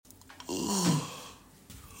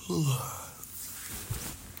Oh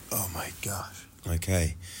my gosh.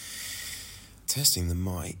 Okay. Testing the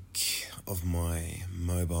mic of my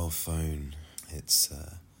mobile phone. It's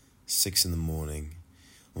 6 in the morning.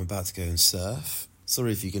 I'm about to go and surf.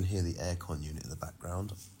 Sorry if you can hear the aircon unit in the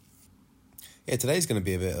background. Yeah, today's going to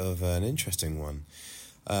be a bit of an interesting one.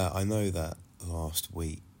 I know that last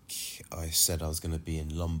week I said I was going to be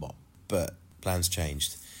in Lombok, but plans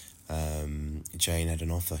changed. Jane had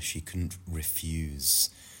an offer she couldn't refuse,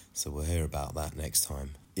 so we'll hear about that next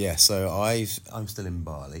time. Yeah, so I'm still in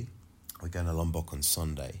Bali. We're going to Lombok on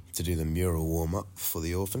Sunday to do the mural warm-up for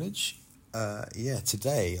the orphanage.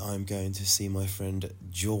 Today I'm going to see my friend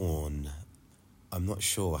Jorn. I'm not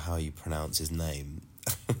sure how you pronounce his name.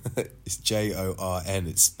 It's Jorn,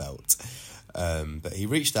 it's spelt. But he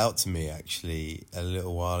reached out to me actually a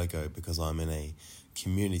little while ago because I'm in a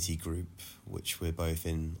community group which we're both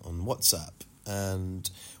in on WhatsApp, and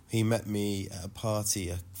he met me at a party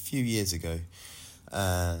a few years ago,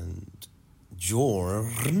 and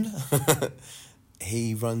Jorn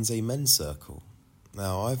he runs a men's circle.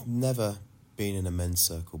 Now, I've never been in a men's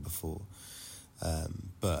circle before,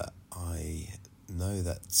 but I know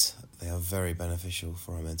that they are very beneficial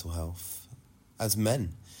for our mental health as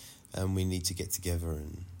men, and we need to get together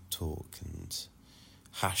and talk and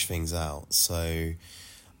hash things out. So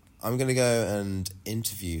I'm going to go and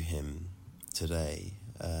interview him today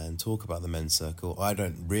and talk about the men's circle. I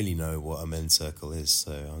don't really know what a men's circle is,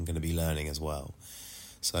 so I'm going to be learning as well.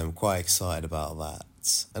 So I'm quite excited about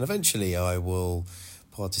that. And eventually I will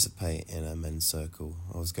participate in a men's circle.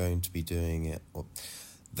 I was going to be doing it.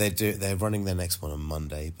 They're running their next one on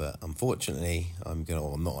Monday, but unfortunately, I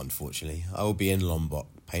will be in Lombok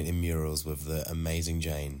painting murals with the amazing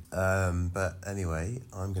Jane. But anyway,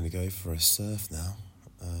 I'm going to go for a surf now.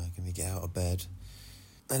 I'm going to get out of bed.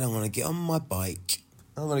 And I'm going to get on my bike.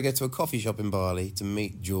 I'm going to go to a coffee shop in Bali to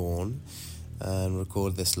meet Jorn and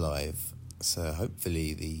record this live. So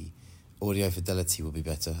hopefully the audio fidelity will be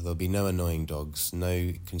better. There'll be no annoying dogs,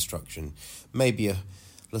 no construction, maybe a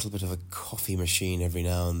little bit of a coffee machine every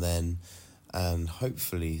now and then, and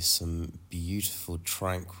hopefully some beautiful,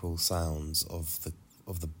 tranquil sounds of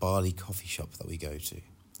the Bali coffee shop that we go to.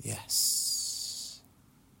 Yes.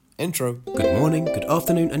 Intro. Good morning, good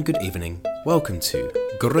afternoon, and good evening. Welcome to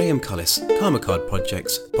Graham Cullis Karma Card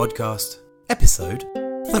Projects podcast, episode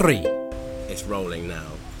 3. It's rolling now,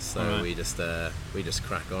 so right. we just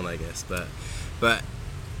crack on, I guess. But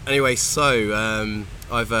anyway, so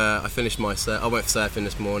I finished my surf. I went surfing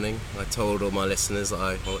this morning. I told all my listeners that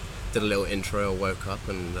I did a little intro. I woke up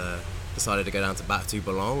and decided to go down to Batu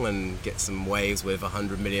Belong and get some waves with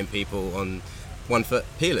 100 million people on 1 foot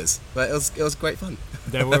peelers. But it was great fun.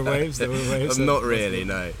 There were waves. Not really,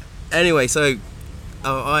 no. Anyway, so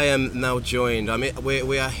I am now joined. I mean,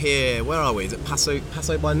 we are here. Where are we? Is it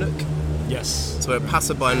Paso by Nook? Yes. So we're at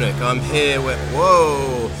Paso by Nook. I'm here with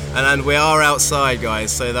and we are outside,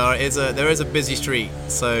 guys. So there is a busy street.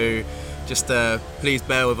 So just please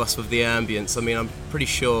bear with us with the ambience. I mean, I'm pretty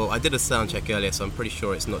sure I did a sound check earlier, so I'm pretty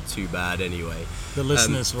sure it's not too bad anyway. The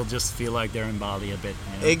listeners will just feel like they're in Bali a bit.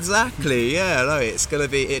 You know? Exactly. Yeah. No, it's gonna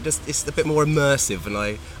be. It's a bit more immersive,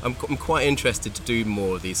 and I'm quite interested to do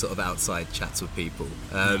more of these sort of outside chats with people.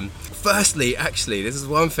 Firstly, actually, this is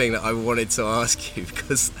one thing that I wanted to ask you,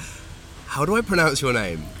 because how do I pronounce your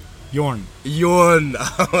name? Jorn.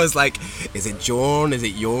 I was like, is it Jorn? Is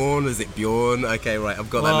it Jorn? Is it Bjorn? Okay, right, I've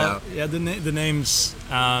got that now. Yeah, the name's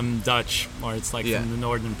Dutch, or it's like from the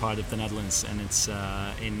northern part of the Netherlands, and it's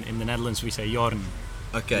in the Netherlands we say Jorn.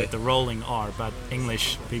 Okay. With the rolling R, but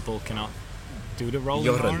English people cannot do the rolling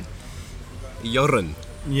R. Jorn.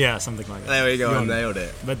 Yeah, something like that. There we go, I nailed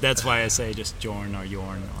it. But that's why I say just Jorn or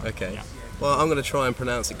Jorn. Okay. Yeah. Well, I'm going to try and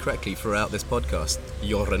pronounce it correctly throughout this podcast.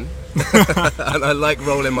 Jorn. And I like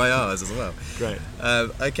rolling my R's as well. Great.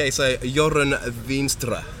 Okay, so Jorn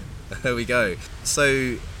Veenstra. There we go.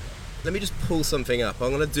 So let me just pull something up. I'm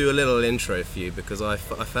going to do a little intro for you because I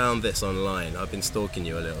found this online. I've been stalking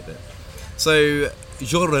you a little bit. So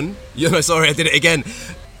Jorn, sorry, I did it again.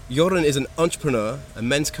 Jorn is an entrepreneur, a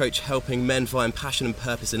men's coach helping men find passion and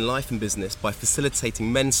purpose in life and business by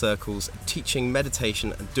facilitating men's circles, teaching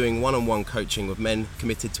meditation and doing one-on-one coaching with men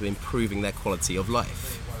committed to improving their quality of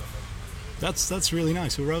life. That's really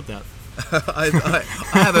nice. Who wrote that? I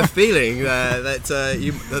have a feeling that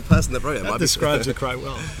the person that wrote it might describes it quite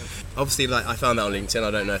well. Obviously, like, I found that on LinkedIn.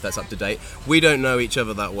 I don't know if that's up to date. We don't know each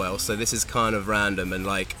other that well, so this is kind of random, and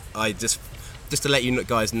like I just just to let you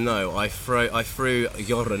guys know, I threw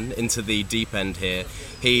Jorn into the deep end here.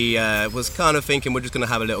 He was kind of thinking we're just going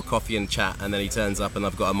to have a little coffee and chat, and then he turns up and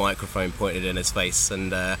I've got a microphone pointed in his face,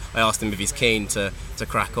 and I asked him if he's keen to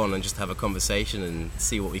crack on and just have a conversation and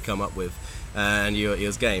see what we come up with, and he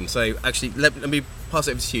was game. So actually, let me pass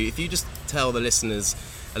it over to you. If you just tell the listeners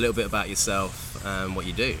a little bit about yourself and what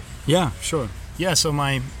you do. Yeah, sure. Yeah, so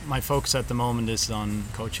my focus at the moment is on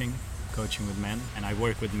coaching with men, and I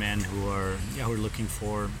work with men who are looking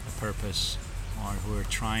for a purpose, or who are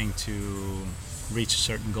trying to reach a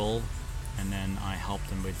certain goal, and then I help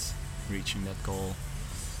them with reaching that goal,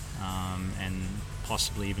 and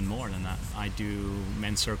possibly even more than that. I do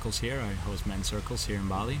men's circles here. I host men's circles here in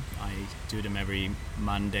Bali. I do them every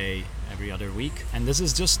Monday, every other week, and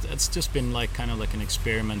it's just been like kind of like an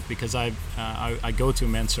experiment, because I go to a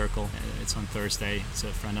men's circle. It's on Thursday. It's a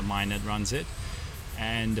friend of mine that runs it.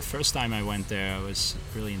 And the first time I went there, I was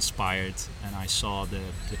really inspired, and I saw the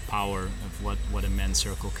power of what a men's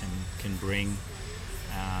circle can bring,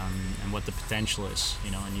 and what the potential is,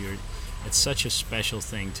 you know. And it's such a special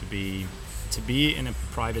thing to be in a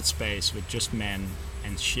private space with just men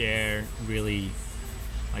and share really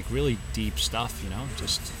deep stuff, you know,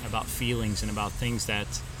 just about feelings and about things that,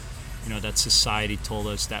 you know, that society told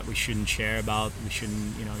us that we shouldn't share about. We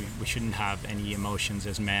shouldn't have any emotions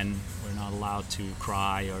as men. We're not allowed to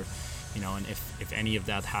cry, or, you know, and if any of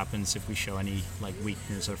that happens, if we show any like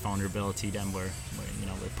weakness or vulnerability, then we're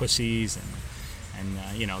pussies, and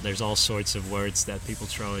you know, there's all sorts of words that people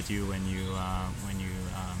throw at you when you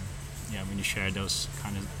share those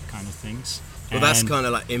kind of things. Well, that's kind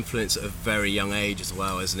of like influence at a very young age as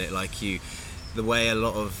well, isn't it? Like the way a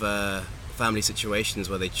lot of family situations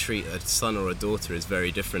where they treat a son or a daughter is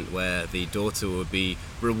very different, where the daughter will be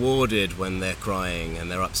rewarded when they're crying and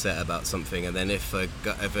they're upset about something, and then if a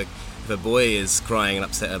boy is crying and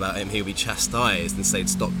upset about him, he'll be chastised and said,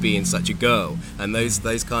 stop being such a girl. And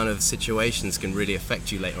those kind of situations can really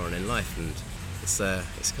affect you later on in life, and it's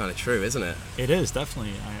kind of true, isn't it? It is,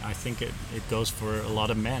 definitely. I think it goes for a lot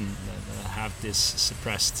of men that have this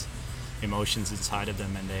suppressed emotions inside of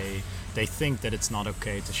them, and they think that it's not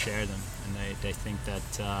okay to share them, and they think that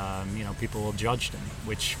you know, people will judge them,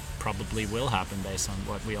 which probably will happen based on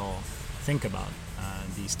what we all think about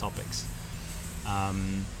these topics.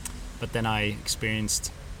 But then I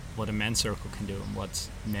experienced what a men's circle can do, and what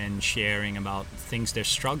men sharing about things they're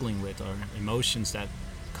struggling with, or emotions that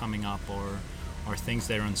coming up, or things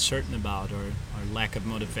they're uncertain about, or lack of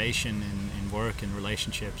motivation in work and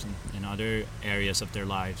relationships and in other areas of their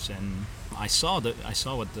lives. And I saw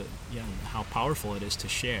how powerful it is to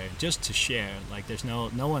share, just to share. Like there's no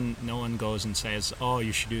one goes and says, oh,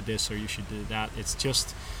 you should do this or you should do that. It's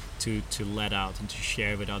just to let out and to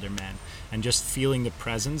share with other men, and just feeling the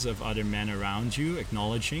presence of other men around you,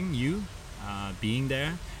 acknowledging you, being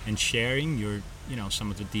there and sharing your, you know,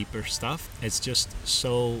 some of the deeper stuff. It's just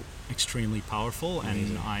so extremely powerful.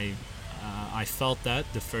 Amazing. And I felt that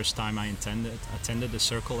the first time I attended a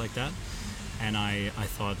circle like that, and I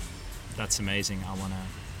thought, that's amazing. I wanna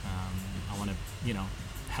you know,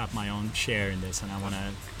 have my own share in this, and I want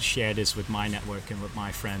to share this with my network and with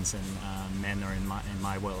my friends and men are in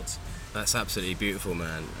my world. That's absolutely beautiful,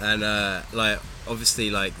 man. And like obviously,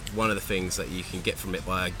 like one of the things that you can get from it,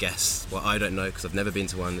 by I guess, well, I don't know because I've never been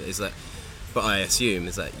to one, is that, but I assume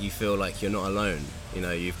is that you feel like you're not alone. You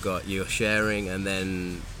know, you're sharing, and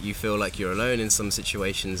then you feel like you're alone in some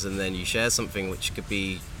situations, and then you share something which could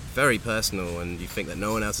be very personal, and you think that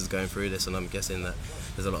no one else is going through this, and I'm guessing that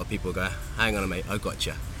there's a lot of people who go, hang on, mate, I got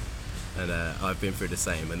you, and I've been through the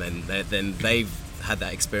same, and then they've had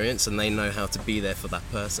that experience, and they know how to be there for that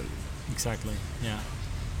person. Exactly, yeah.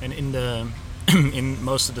 And in the in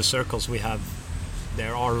most of the circles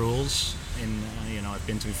there are rules. You know, I've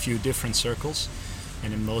been to a few different circles,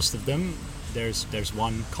 and in most of them there's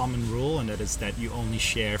one common rule, and that is that you only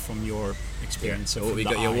share from your experience. Yeah. So we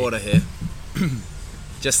got your water here.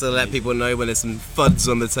 Just to let people know, when there's some fuds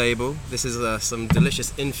on the table, this is some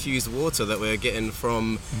delicious infused water that we're getting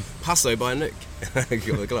from Paso by Nook. Got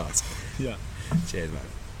the glass. Yeah. Cheers, man.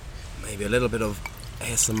 Maybe a little bit of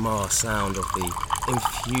ASMR sound of the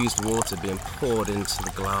infused water being poured into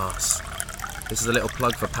the glass. This is a little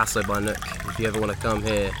plug for Paso by Nook. If you ever want to come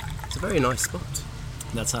here, it's a very nice spot.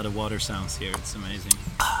 That's how the water sounds here. It's amazing.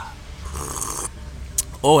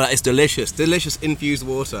 Oh, that is delicious. Delicious infused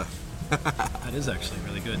water. That is actually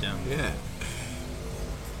really good, yeah. Yeah.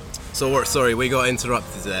 So, sorry, we got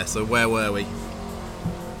interrupted there. So where were we?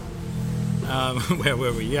 Where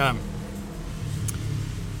were we? Yeah.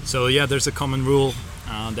 So yeah, there's a common rule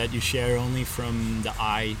that you share only from the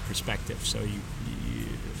I perspective. So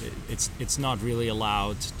it's not really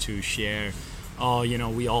allowed to share oh,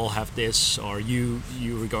 we all have this, or you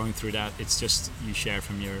were going through that. It's just you share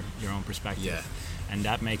from your own perspective. Yeah. And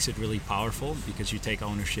that makes it really powerful because you take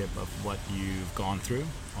ownership of what you've gone through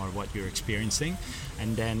or what you're experiencing.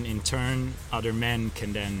 And then in turn, other men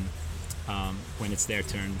can then, when it's their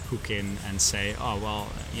turn, hook in and say, oh, well,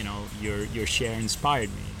 your share inspired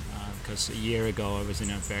me. Because a year ago I was in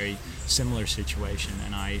a very similar situation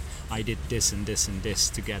and I did this and this and this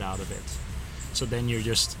to get out of it. So then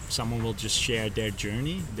someone will just share their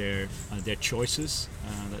journey, their choices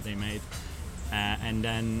that they made. And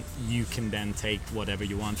then you can then take whatever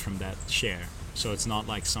you want from that share. So it's not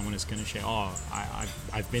like someone is going to share, oh,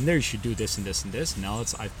 I've been there, you should do this and this and this. No,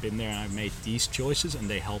 it's I've been there and I've made these choices and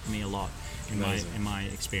they helped me a lot in my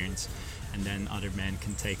experience. And then other men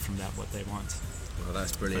can take from that what they want. Well,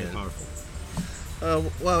 that's brilliant. Very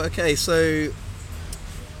powerful. Well, okay, so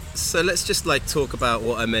let's just talk about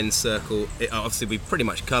what a men's circle. Obviously, we've pretty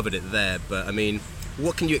much covered it there, but I mean,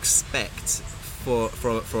 what can you expect for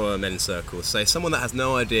a men's circle? Say someone that has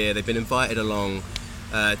no idea, they've been invited along.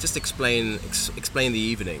 Just explain the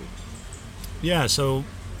evening. Yeah, so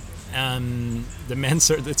the men's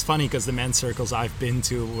it's funny because the men's circles I've been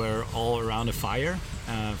to were all around a fire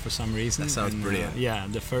for some reason. That sounds brilliant. Yeah,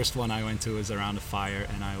 the first one I went to was around a fire,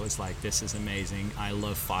 and I was like, this is amazing. I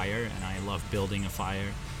love fire, and I love building a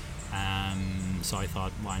fire. So I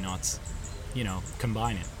thought, why not,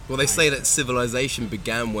 combine it? Well, they say that civilization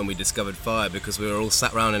began when we discovered fire because we were all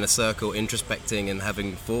sat around in a circle introspecting and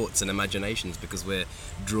having thoughts and imaginations because we're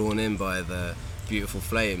drawn in by the beautiful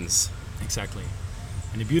flames. Exactly.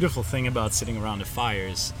 And the beautiful thing about sitting around a fire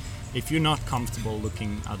is if you're not comfortable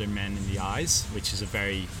looking other men in the eyes, which is a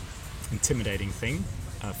very intimidating thing,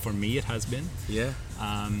 for me it has been. Yeah.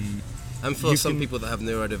 And for some people that have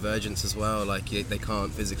neurodivergence as well, they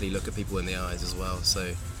can't physically look at people in the eyes as well,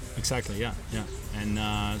 so... Exactly, yeah.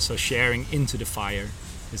 And so sharing into the fire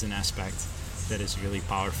is an aspect that is really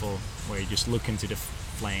powerful, where you just look into the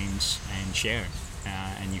flames and share,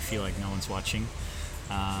 and you feel like no one's watching.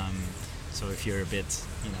 So if you're a bit,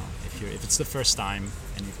 if it's the first time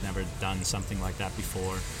and you've never done something like that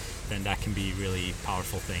before, then that can be a really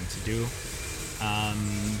powerful thing to do.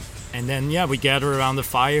 And then, we gather around the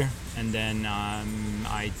fire, and then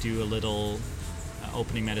I do a little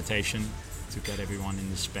opening meditation to get everyone in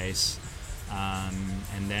the space.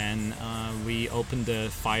 And then we open the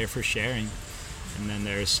fire for sharing. And then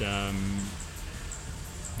there's,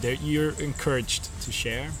 you're encouraged to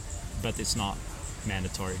share, but it's not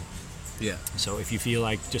mandatory. Yeah. So if you feel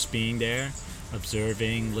like just being there,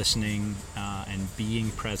 observing, listening, and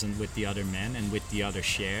being present with the other men and with the other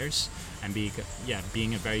shares, and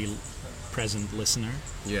being a very present listener,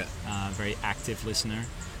 very active listener.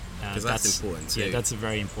 Because that's important too. Yeah, that's a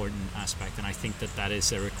very important aspect, and I think that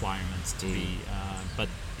is a requirement to be. But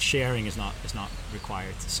sharing is not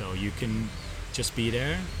required. So you can just be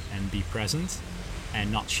there and be present,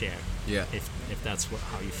 and not share. Yeah. If that's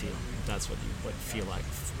how you feel, if that's what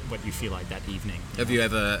you feel like that evening. Have you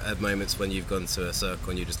ever had moments when you've gone to a circle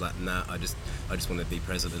and you're just like, nah, I just want to be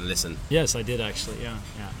present and listen? Yes, I did actually. Yeah.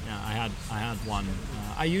 I had one.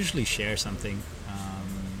 I usually share something,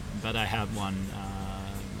 but I had one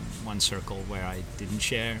circle where I didn't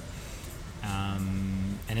share,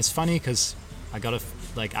 and it's funny because I got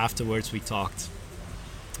afterwards we talked,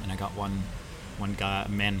 and I got one guy,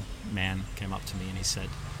 man came up to me and he said,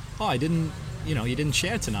 oh, you didn't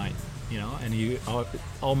share tonight, and he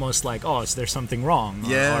almost like, oh, is there something wrong?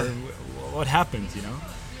 Or what happened,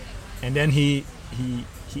 and then he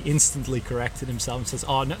instantly corrected himself and says,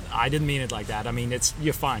 oh, no, I didn't mean it like that. I mean,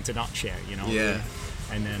 you're fine to not share, Yeah.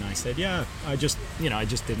 And then I said, I just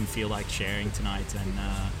didn't feel like sharing tonight. And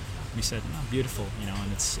he said, oh, beautiful,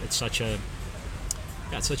 and it's such a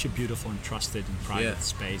beautiful and trusted and private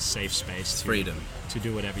space, safe space. Freedom. To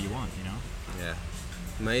do whatever you want, Yeah.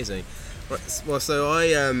 Amazing. Well, so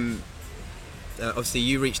I, obviously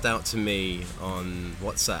you reached out to me on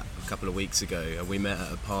WhatsApp a couple of weeks ago, and we met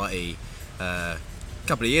at a party a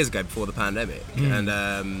couple of years ago before the pandemic. And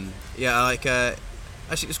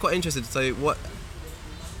actually it was quite interesting. So what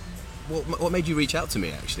made you reach out to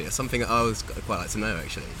me, actually? It's something that I was quite like to know,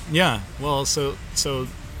 actually. Yeah, well, so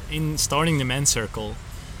in starting the men's circle,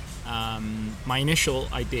 my initial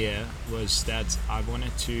idea was that I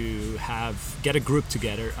wanted to get a group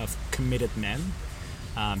together of committed men,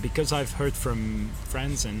 because I've heard from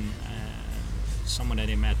friends and someone that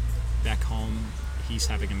I met back home, he's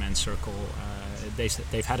having a men's circle.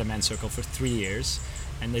 They've had a men's circle for 3 years,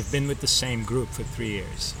 and they've been with the same group for 3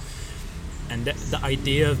 years. And the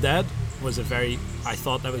idea of that was I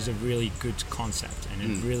thought that was a really good concept, and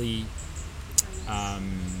it really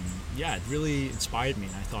it really inspired me,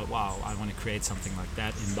 and I thought, wow, I want to create something like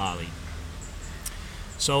that in Bali.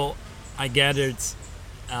 So I gathered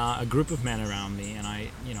a group of men around me, and I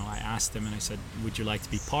asked them, and I said, would you like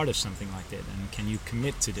to be part of something like that, and can you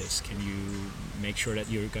commit to this? Can you make sure that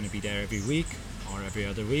you're going to be there every week or every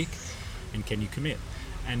other week, and can you commit?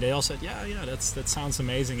 And they all said, yeah, that sounds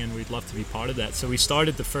amazing, and we'd love to be part of that. So we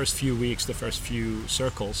started the first few weeks, the first few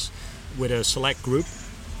circles, with a select group,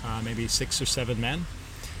 maybe 6 or 7 men,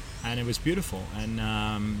 and it was beautiful.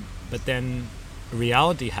 And but then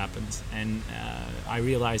reality happened, and I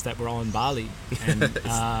realized that we're all in Bali, and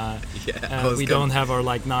we don't have our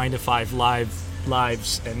like 9 to 5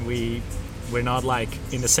 lives, and we're not like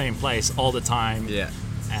in the same place all the time. Yeah.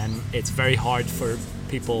 And it's very hard for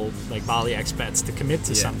people like Bali expats to commit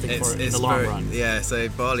to something in the long run. Yeah, so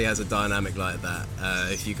Bali has a dynamic like that.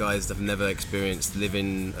 If you guys have never experienced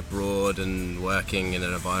living abroad and working in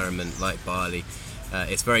an environment like Bali,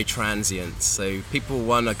 it's very transient. So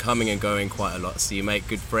people, are coming and going quite a lot. So you make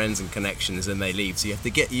good friends and connections and they leave. So you have to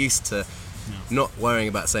get used to not worrying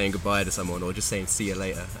about saying goodbye to someone or just saying see you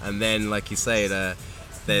later. And then, like you say,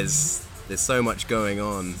 there's so much going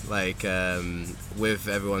on, like with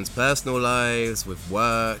everyone's personal lives, with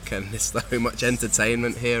work, and there's so much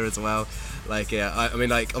entertainment here as well. Like, I mean,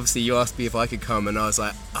 like, obviously you asked me if I could come, and I was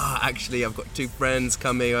like, actually I've got 2 friends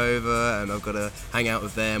coming over, and I've got to hang out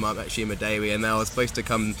with them. I'm actually in Madawi, and I was supposed to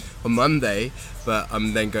come on Monday, but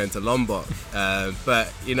I'm then going to Lombok.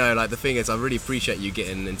 But, like, the thing is, I really appreciate you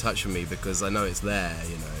getting in touch with me, because I know it's there,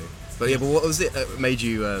 But what was it that made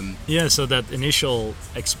you... So that initial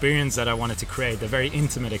experience that I wanted to create, the very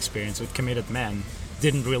intimate experience with committed men,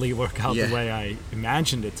 didn't really work out the way I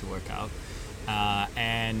imagined it to work out.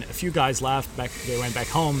 And a few guys left, they went back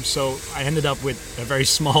home, so I ended up with a very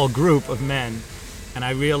small group of men, and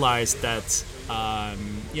I realized that, I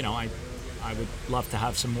would love to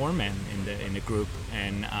have some more men in the group,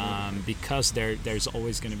 and because there's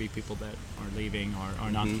always going to be people that are leaving or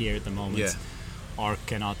are not here at the moment, or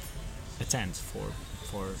cannot attend for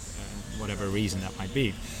whatever reason that might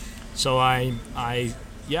be. So I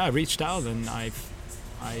reached out, and I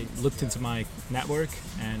looked into my network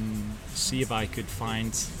and see if I could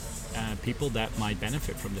find people that might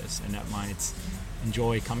benefit from this and that might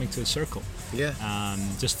enjoy coming to a circle.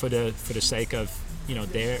 Just for the sake of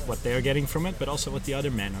what they're getting from it, but also what the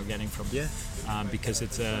other men are getting from it. Because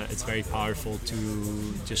it's very powerful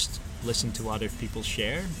to just listen to other people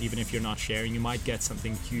share. Even if you're not sharing, you might get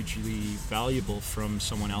something hugely valuable from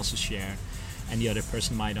someone else's share, and the other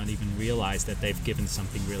person might not even realize that they've given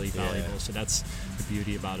something really valuable. So that's the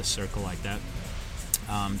beauty about a circle like that.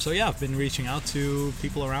 I've been reaching out to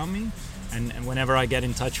people around me, and whenever I get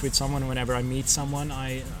in touch with someone, whenever I meet someone,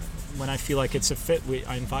 when I feel like it's a fit,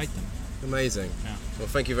 I invite them. Amazing. Well,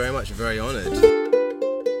 thank you very much. I'm very honoured.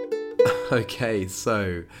 Okay,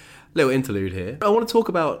 so little interlude here. I want to talk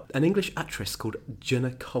about an English actress called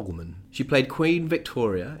Jenna Coleman. She played Queen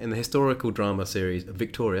Victoria in the historical drama series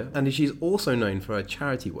Victoria, and she's also known for her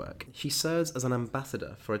charity work. She serves as an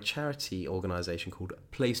ambassador for a charity organisation called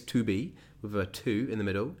Place to Be, with a 2 in the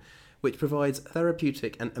middle, which provides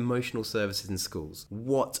therapeutic and emotional services in schools.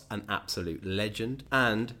 What an absolute legend.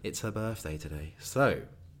 And it's her birthday today. So,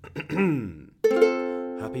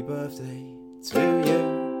 happy birthday to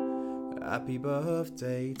you. Happy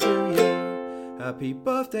birthday to you. Happy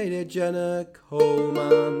birthday to Jenna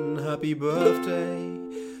Coleman. Happy birthday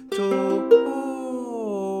to you.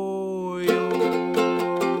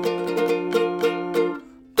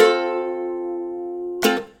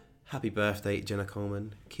 Happy birthday, Jenna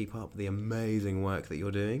Coleman. Keep up the amazing work that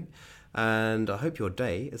you're doing. And I hope your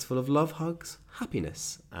day is full of love, hugs,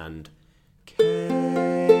 happiness, and cake.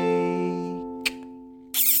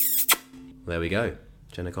 There we go.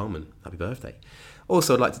 Jenna Coleman, happy birthday.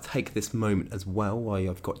 Also, I'd like to take this moment as well while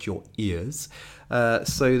I've got your ears.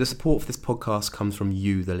 So the support for this podcast comes from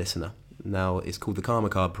you, the listener. Now, it's called the Karma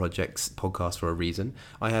Card Project's podcast for a reason.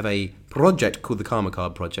 I have a project called the Karma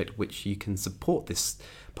Card Project, which you can support this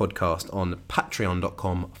podcast on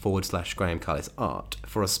patreon.com/Graham Callis Art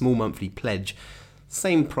for a small monthly pledge.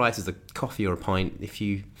 Same price as a coffee or a pint if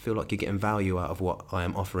you feel like you're getting value out of what I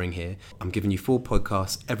am offering here. I'm giving you 4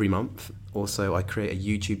 podcasts every month. Also, I create a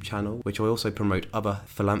YouTube channel, which I also promote other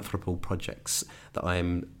philanthropical projects that I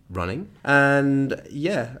am running. And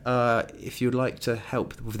if you'd like to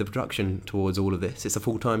help with the production towards all of this, it's a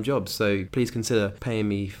full-time job, so please consider paying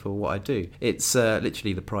me for what I do. It's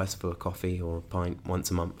literally the price for a coffee or a pint once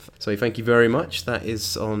a month. So thank you very much. That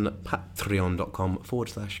is on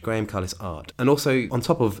patreon.com/Graham Callis Art. And also, on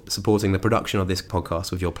top of supporting supporting the production of this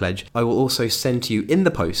podcast with your pledge. I will also send to you in the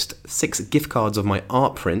post 6 gift cards of my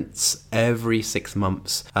art prints every 6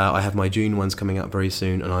 months. I have my June ones coming out very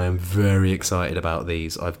soon, and I am very excited about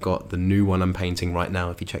these. I've got the new one I'm painting right now.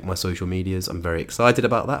 If you check my social medias, I'm very excited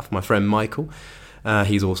about that for my friend Michael.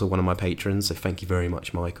 He's also one of my patrons, so thank you very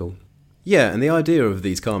much, Michael. Yeah, and the idea of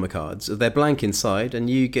these karma cards, they're blank inside, and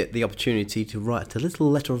you get the opportunity to write a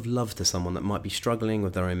little letter of love to someone that might be struggling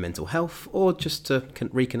with their own mental health, or just to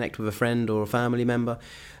reconnect with a friend or a family member.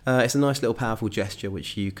 It's a nice little powerful gesture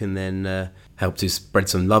which you can then help to spread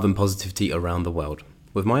some love and positivity around the world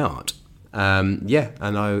with my art. And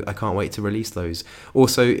I can't wait to release those.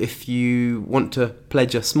 Also, if you want to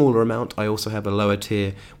pledge a smaller amount, I also have a lower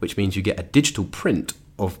tier, which means you get a digital print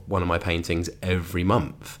of one of my paintings every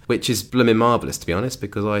month, which is blooming marvellous, to be honest,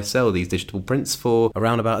 because I sell these digital prints for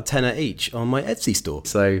around about a tenner each on my Etsy store.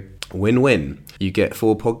 So win-win. You get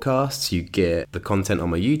 4 podcasts, you get the content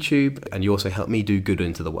on my YouTube, and you also help me do good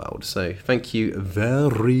into the world. So thank you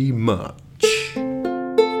very much.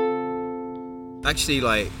 Actually,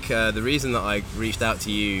 the reason that I reached out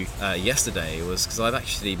to you yesterday was because I've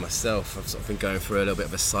sort of been going through a little bit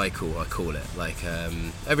of a cycle, I call it.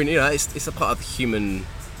 It's a part of the human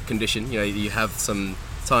condition. You have some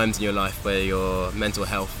times in your life where your mental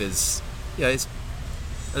health is, it's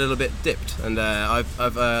a little bit dipped. And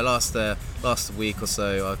I've last week or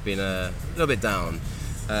so, I've been a little bit down.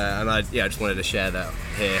 And I just wanted to share that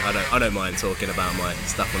here. I don't mind talking about my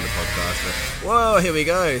stuff on the podcast, but whoa, here we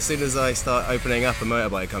go. As soon as I start opening up, a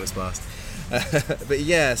motorbike comes past. But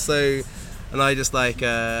yeah, so, and I just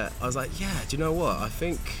I was like, yeah, do you know what? I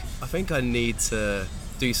think I need to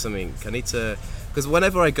do something. I need to, because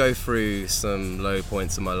whenever I go through some low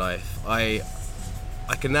points in my life, I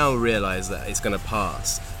can now realise that it's going to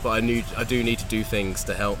pass, but I do need to do things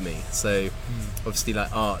to help me. So obviously,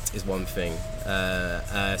 art is one thing.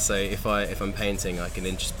 So if I'm painting, I can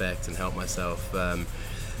introspect and help myself.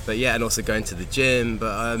 But yeah, and also going to the gym.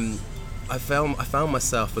 But I found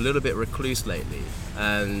myself a little bit recluse lately,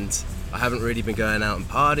 and I haven't really been going out and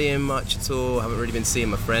partying much at all. I haven't really been seeing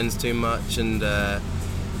my friends too much, and I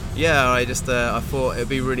thought it'd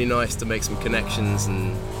be really nice to make some connections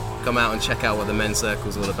and come out and check out what the men's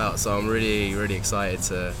circle's all about. So I'm really, really excited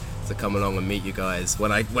to come along and meet you guys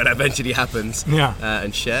when it eventually happens.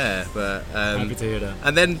 And share. But happy to hear that.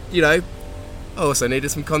 And then I also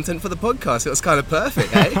needed some content for the podcast. It was kind of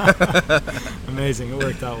perfect, eh? Amazing, it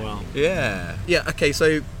worked out well. Yeah. Okay.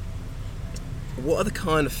 So, what are the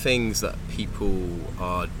kind of things that people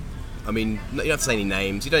are? I mean, you don't have to say any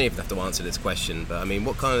names. You don't even have to answer this question. But I mean,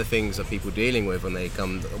 what kind of things are people dealing with when they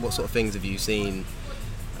come? What sort of things have you seen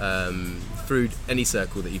through any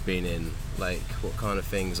circle that you've been in? Like, what kind of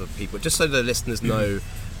things are people? Just so the listeners know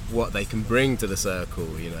what they can bring to the circle,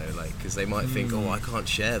 because they might think, I can't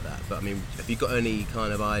share that. But I mean, have you got any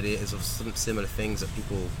kind of ideas of some similar things that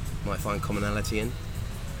people might find commonality in?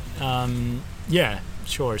 Yeah,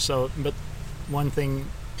 sure. So, but one thing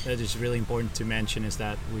that is really important to mention is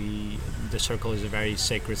that the circle is a very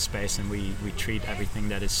sacred space, and we treat everything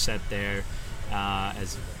that is said there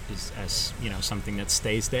as something that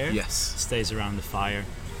stays there. Yes. Stays around the fire.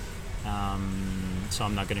 So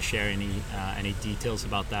I'm not going to share any details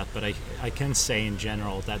about that, but I can say in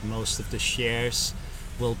general that most of the shares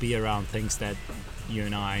will be around things that you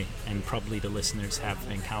and I and probably the listeners have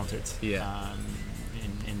encountered in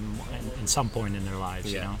some point in their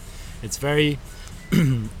lives. It's very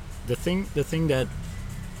the thing that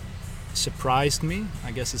surprised me,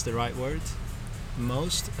 I guess is the right word,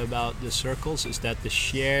 most about the circles is that the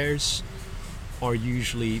shares are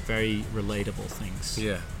usually very relatable things.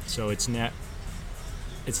 So it's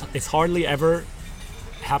hardly ever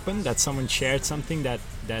happened that someone shared something that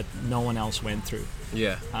no one else went through.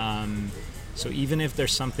 So even if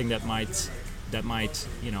there's something that might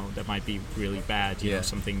be really bad,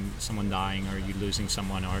 someone dying or you losing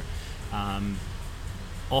someone, or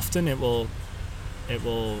often it will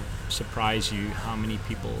surprise you how many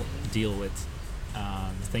people deal with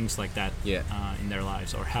things like that in their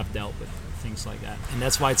lives, or have dealt with things like that. And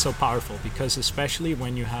that's why it's so powerful, because especially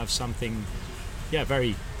when you have something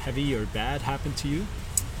very heavy or bad happen to you,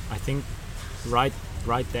 I think right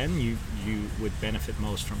then you would benefit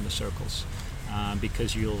most from the circles,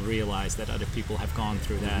 because you'll realize that other people have gone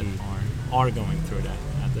through that or are going through that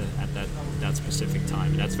at that specific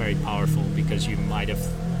time. That's very powerful, because you might have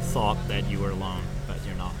thought that you were alone, but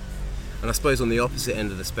you're not. And I suppose on the opposite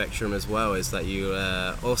end of the spectrum as well is that you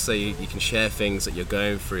can share things that you're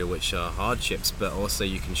going through which are hardships, but also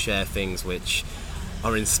you can share things which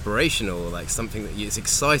are inspirational, like something that is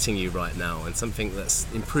exciting you right now and something that's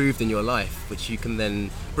improved in your life, which you can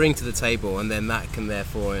then bring to the table, and then that can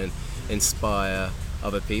therefore inspire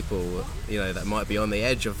other people, that might be on the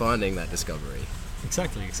edge of finding that discovery.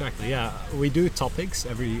 Exactly. Yeah, we do topics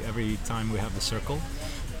every time we have the circle.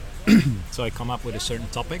 So I come up with a certain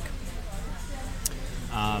topic,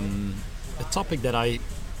 a topic that I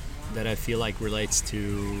feel like relates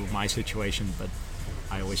to my situation, but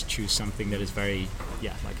I always choose something that is very,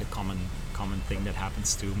 like a common thing that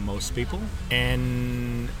happens to most people.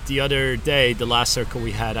 And the other day, the last circle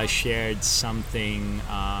we had, I shared something.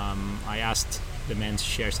 I asked the men to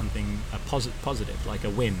share something positive, like a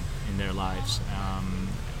win in their lives,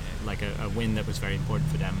 like a win that was very important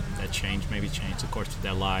for them, that changed the course of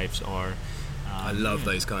their lives, or I love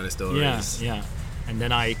those kind of stories. Yeah. And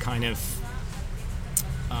then I kind of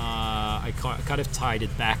tied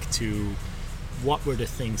it back to what were the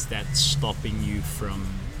things that stopping you from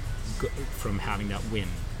having that win,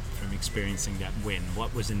 from experiencing that win.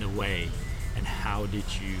 What was in the way, and how did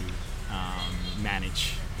you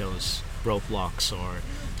manage those roadblocks or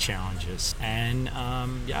challenges? And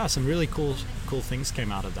some really cool things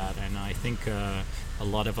came out of that. And I think a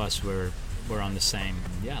lot of us were on the same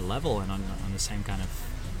level and on the same kind of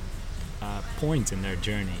point in their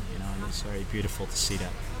journey. And it's very beautiful to see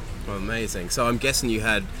that. Well, amazing. So I'm guessing you've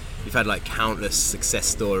had like countless success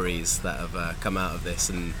stories that have come out of this,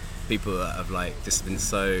 and people that have like just been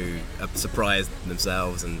so surprised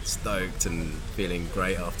themselves and stoked and feeling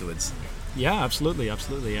great afterwards. Yeah, absolutely.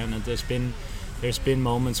 And there's been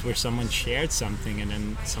moments where someone shared something, and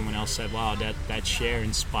then someone else said, "Wow, that share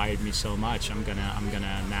inspired me so much. I'm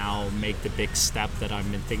gonna now make the big step that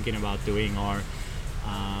I've been thinking about doing," or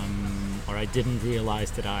I didn't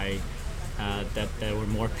realize that that there were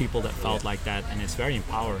more people that felt like that, and it's very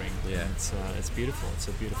empowering. Yeah, it's beautiful. It's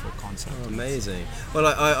a beautiful concept. Oh, amazing. Well,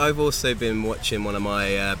 I've also been watching one of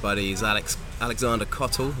my buddies, Alexander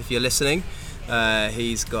Cottle. If you're listening,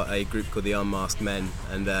 he's got a group called the Unmasked Men,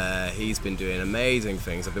 and he's been doing amazing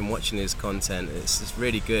things. I've been watching his content. It's just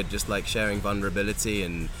really good, just like sharing vulnerability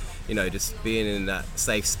and just being in that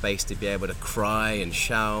safe space to be able to cry and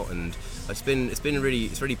shout, and it's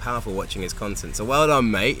really powerful watching his content. So well done,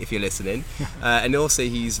 mate, if you're listening. And also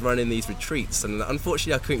he's running these retreats, and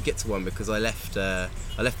unfortunately I couldn't get to one because I left the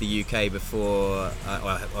UK before.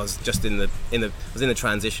 I was just in the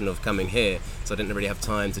transition of coming here, so I didn't really have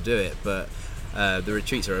time to do it. But the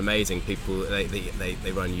retreats are amazing. People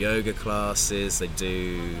they run yoga classes, they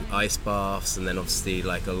do ice baths, and then obviously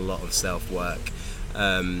like a lot of self-work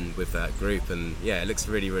with that group, and it looks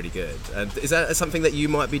really, really good. Is that something that you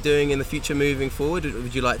might be doing in the future moving forward?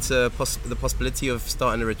 Would you like to the possibility of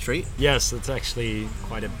starting a retreat? Yes, it's actually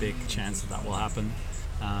quite a big chance that will happen.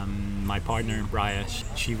 My partner Braya,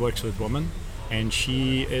 she works with women, and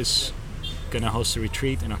she is gonna host a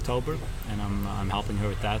retreat in October, and I'm helping her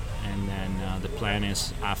with that. And then the plan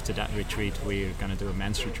is after that retreat we're gonna do a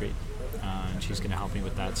men's retreat. And she's going to help me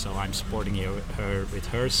with that, so I'm supporting her with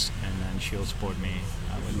hers, and then she'll support me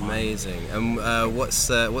with mine. Amazing. And what's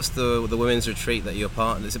the women's retreat that you're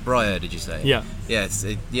part of? Is it Briar, did you say? Yeah. Yeah. If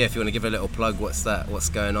you want to give a little plug, what's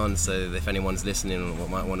going on, so if anyone's listening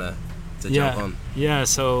might want to jump on. Yeah.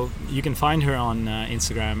 So you can find her on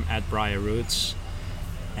Instagram at Briar Roots,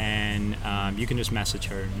 and you can just message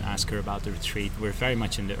her and ask her about the retreat. We're very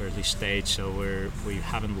much in the early stage, so we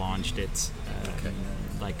haven't launched it.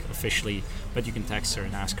 Like officially, but you can text her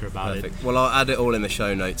and ask her about it. Well, I'll add it all in the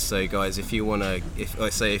show notes. So guys, if you want to,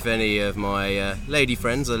 if any of my lady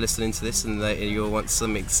friends are listening to this and you want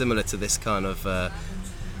something similar to this kind of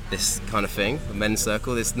thing, a men's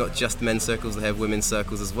circle. It's not just men's circles; they have women's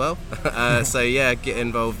circles as well. So get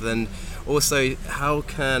involved. And also, how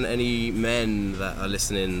can any men that are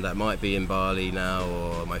listening that might be in Bali now,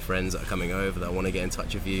 or my friends that are coming over that want to get in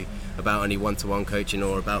touch with you about any one-to-one coaching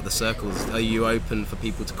or about the circles, are you open for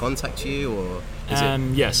people to contact you, or is it?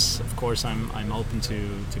 Yes, of course, I'm open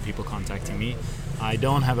to people contacting me. I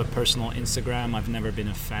don't have a personal Instagram. I've never been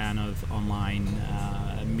a fan of online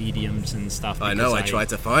mediums and stuff. I know. I tried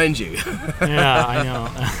to find you. Yeah, I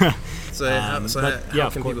know. So how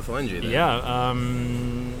can people find you then? Yeah,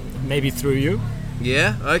 maybe through you.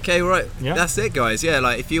 Yeah, okay, right. Yeah. That's it, guys. Yeah,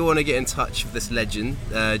 like if you want to get in touch with this legend,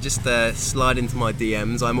 just slide into my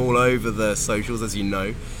DMs. I'm all over the socials, as you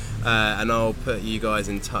know, and I'll put you guys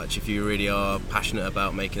in touch if you really are passionate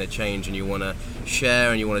about making a change and you want to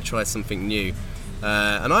share and you want to try something new.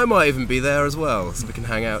 And I might even be there as well, so we can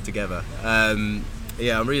hang out together.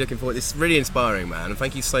 Yeah, I'm really looking forward. It's really inspiring, man, and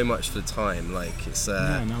thank you so much for the time. Like, it's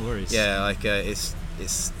no worries. Yeah, like it's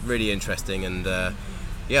really interesting, and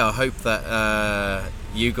I hope that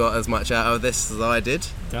you got as much out of this as I did.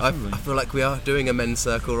 Definitely. I feel like we are doing a men's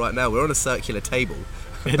circle right now. We're on a circular table.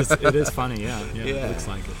 It is funny, yeah. Yeah. It looks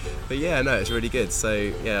like it. But yeah, no, it's really good. So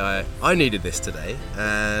yeah, I needed this today,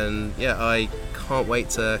 and yeah, I can't wait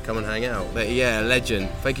to come and hang out. But yeah, legend.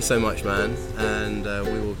 Thank you so much, man. And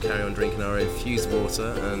we will carry on drinking our infused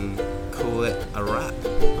water and call it a wrap.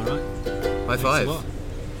 All right. High Thanks five. a lot.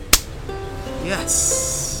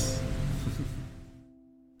 Yes.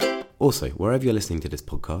 Also, wherever you're listening to this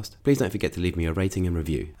podcast, please don't forget to leave me a rating and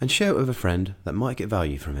review, and share it with a friend that might get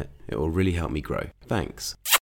value from it. It will really help me grow. Thanks.